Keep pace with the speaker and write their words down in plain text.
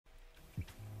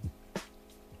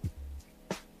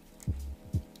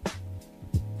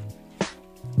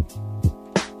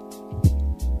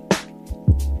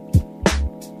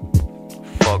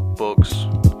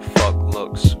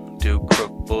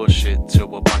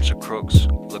bunch of crooks.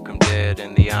 Look 'em dead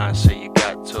in the eye and say you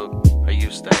got took. I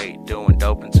used to hate doing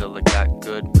dope until it got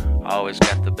good. I always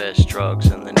got the best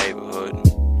drugs in the neighborhood.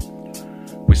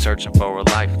 We searching for a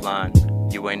lifeline.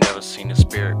 You ain't never seen a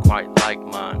spirit quite like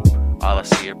mine. All I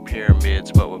see are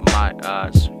pyramids, but with my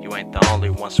eyes. You ain't the only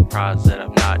one surprised that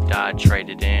I've not died.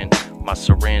 Traded in my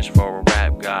syringe for a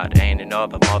rap god. Ain't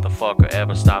another motherfucker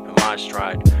ever stopping my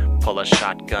stride. Pull a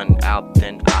shotgun out,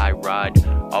 then I ride.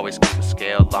 Always keep a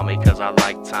scale on me cause I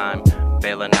like time.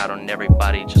 Bailing out on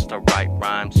everybody just to write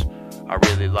rhymes. I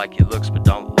really like your looks but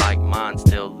don't like mine.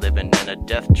 Still living in a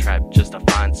death trap just to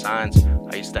find signs.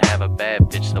 I used to have a bad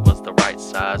bitch that was the right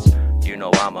size. You know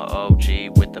I'm a OG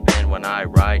with the pen when I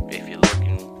write. If you're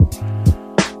looking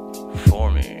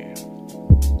for me,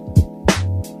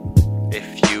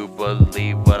 if you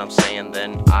believe what I'm saying,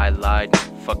 then I lied.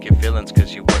 Fuck your feelings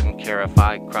cause you wouldn't care if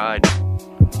I cried.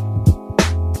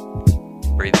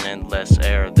 Breathing in less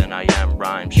air than I am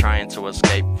rhymes. Trying to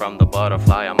escape from the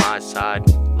butterfly on my side.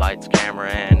 Lights,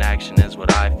 camera, and action is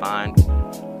what I find.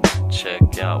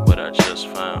 Check out what I just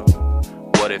found.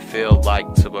 What it feel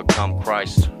like to become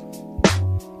Christ.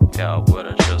 Yeah, what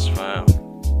I just found.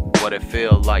 What it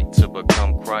feel like to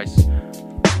become Christ.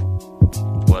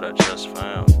 What I just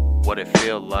found. What it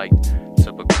feel like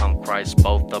to become Christ.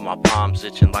 Both of my palms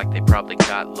itching like they probably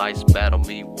got lice. Battle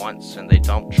me once and they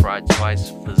don't try twice.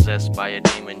 Possessed by a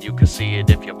demon, you can see it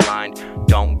if you're blind.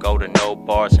 Don't go to no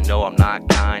bars and no I'm not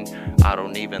kind. I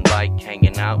don't even like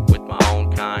hanging out with my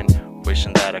own kind.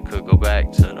 Wishing that I could go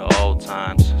back to the old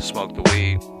times. Smoke the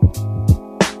weed,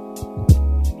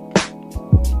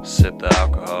 sip the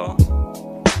alcohol.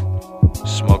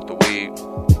 Smoke the weed,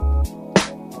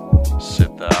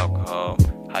 sip the alcohol.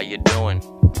 How you doing?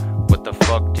 What the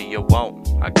fuck do you want?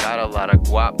 I got a lot of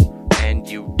guap and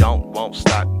you won't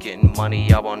stop getting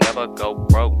money. I won't ever go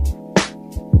broke.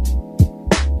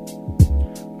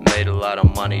 Made a lot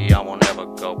of money, I won't ever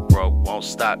go broke. Won't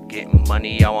stop getting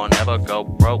money, I won't ever go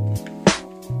broke.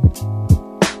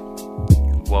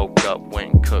 Woke up,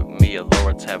 went and cooked me a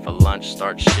Loretta for lunch.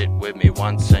 Start shit with me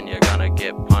once and you're gonna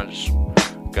get punched.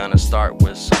 Gonna start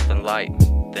with something light,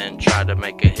 then try to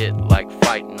make a hit like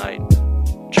Fight Night.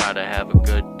 Try to have a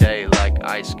good day like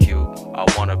Ice Cube. I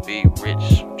wanna be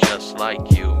rich just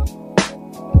like you.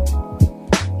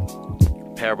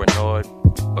 Paranoid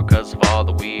because of all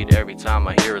the weed. Every time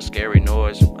I hear a scary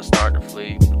noise, I start to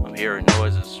flee. I'm hearing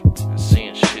noises and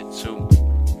seeing shit too.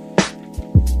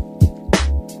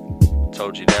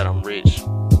 Told you that I'm rich,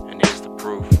 and here's the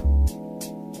proof.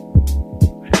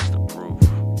 Here's the proof.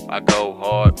 I go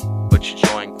hard, but you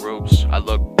join groups. I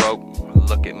look broke,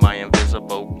 look at my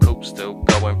invisible coupe. Still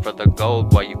going for the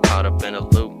gold while you caught up in a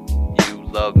loop. You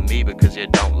love me because you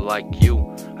don't like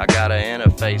you. I got an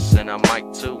interface and a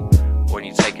mic too. When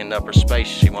you taking up her space,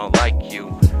 she won't like you.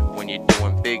 When you're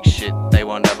doing big shit, they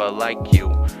won't ever like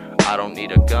you. I don't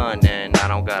need a gun and I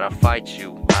don't gotta fight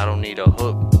you. I don't need a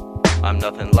hook, I'm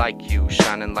nothing like you.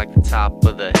 Shining like the top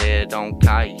of the head on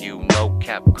Caillou. No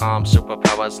Capcom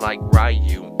superpowers like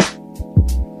Ryu.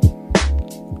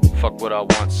 Fuck what I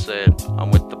once said,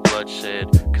 I'm with the bloodshed.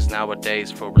 Cause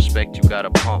nowadays for respect you gotta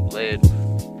pump lead.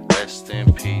 Rest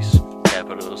in peace,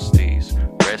 capital C's.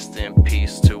 Rest in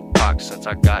peace, Tupac. Since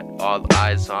I got all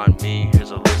eyes on me, here's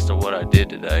a list of what I did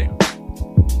today.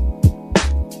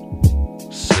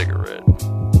 Cigarette,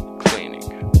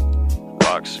 cleaning,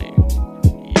 Roxy,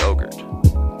 yogurt,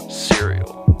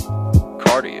 cereal,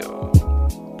 cardio,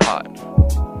 pot,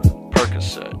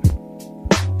 Percocet,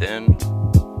 then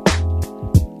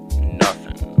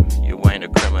nothing. You ain't a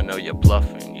criminal, you're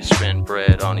bluffing. You spend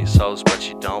bread on these hoes, but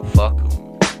you don't fuck them.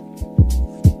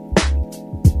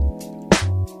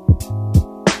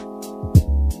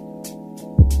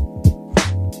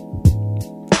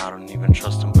 I don't even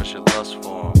trust him, but you lust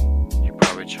for him. You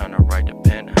probably tryna write the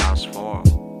penthouse for him.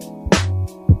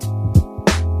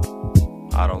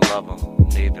 I don't love him,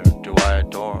 neither do I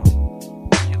adore him.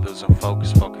 You losing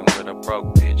focus, fucking with a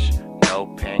broke bitch. No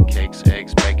pancakes,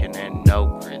 eggs, bacon, and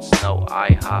no grits. No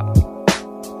IHOP.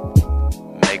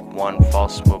 Make one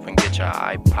false move and get your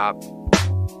eye popped.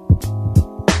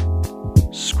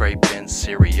 Scraping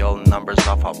serial numbers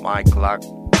off of my Glock.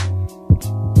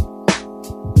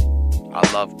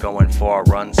 I love going for a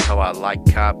run, so I like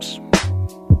cops.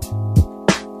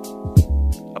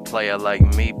 A player like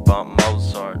me bump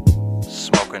Mozart.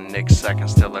 Smoking Nick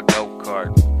seconds till a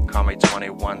go-kart. Call me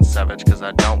 21 Savage cause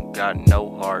I don't got no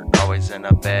heart. Always in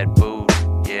a bad mood,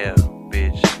 yeah,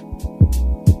 bitch.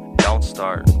 Don't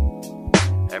start.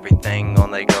 Everything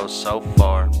only goes so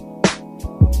far.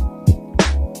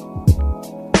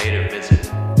 Made a visit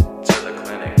to the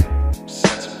clinic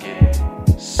since I'm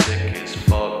getting sick as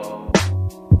fuck.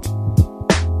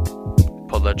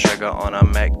 the trigger on a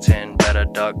Mac 10, better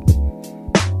duck.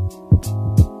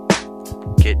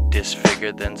 Get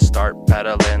disfigured, then start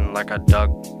paddling like a duck.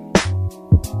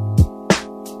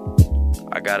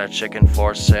 I got a chicken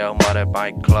for sale, but it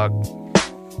might cluck.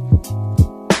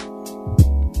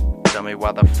 Tell me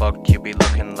why the fuck you be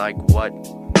looking like what?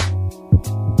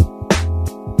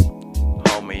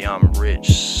 Homie, I'm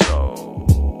rich, so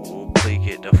please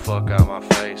get the fuck out my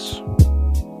face.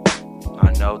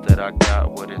 I know that I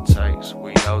got what it takes.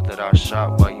 We know that I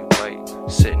shot while you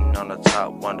wait. Sitting on the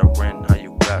top wondering how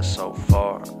you got so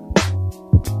far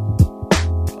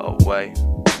away.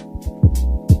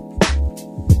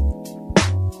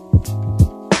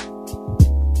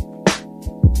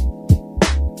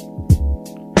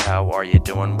 How are you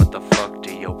doing? What the fuck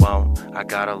do you want? I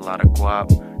got a lot of guap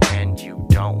and you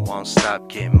don't want. Stop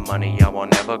getting money, I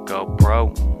won't ever go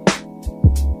broke.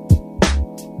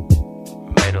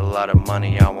 Made a lot of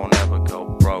money, I won't ever go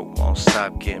broke. Won't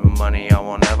stop getting money, I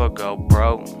won't ever go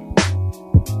broke.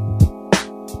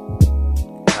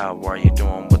 How are you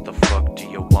doing? What the fuck do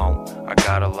you want? I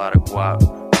got a lot of guap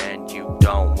and you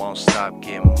don't. Won't stop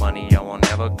getting money, I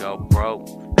won't ever go broke.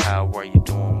 How are you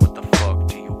doing? What the fuck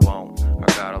do you want?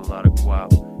 I got a lot of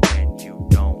guap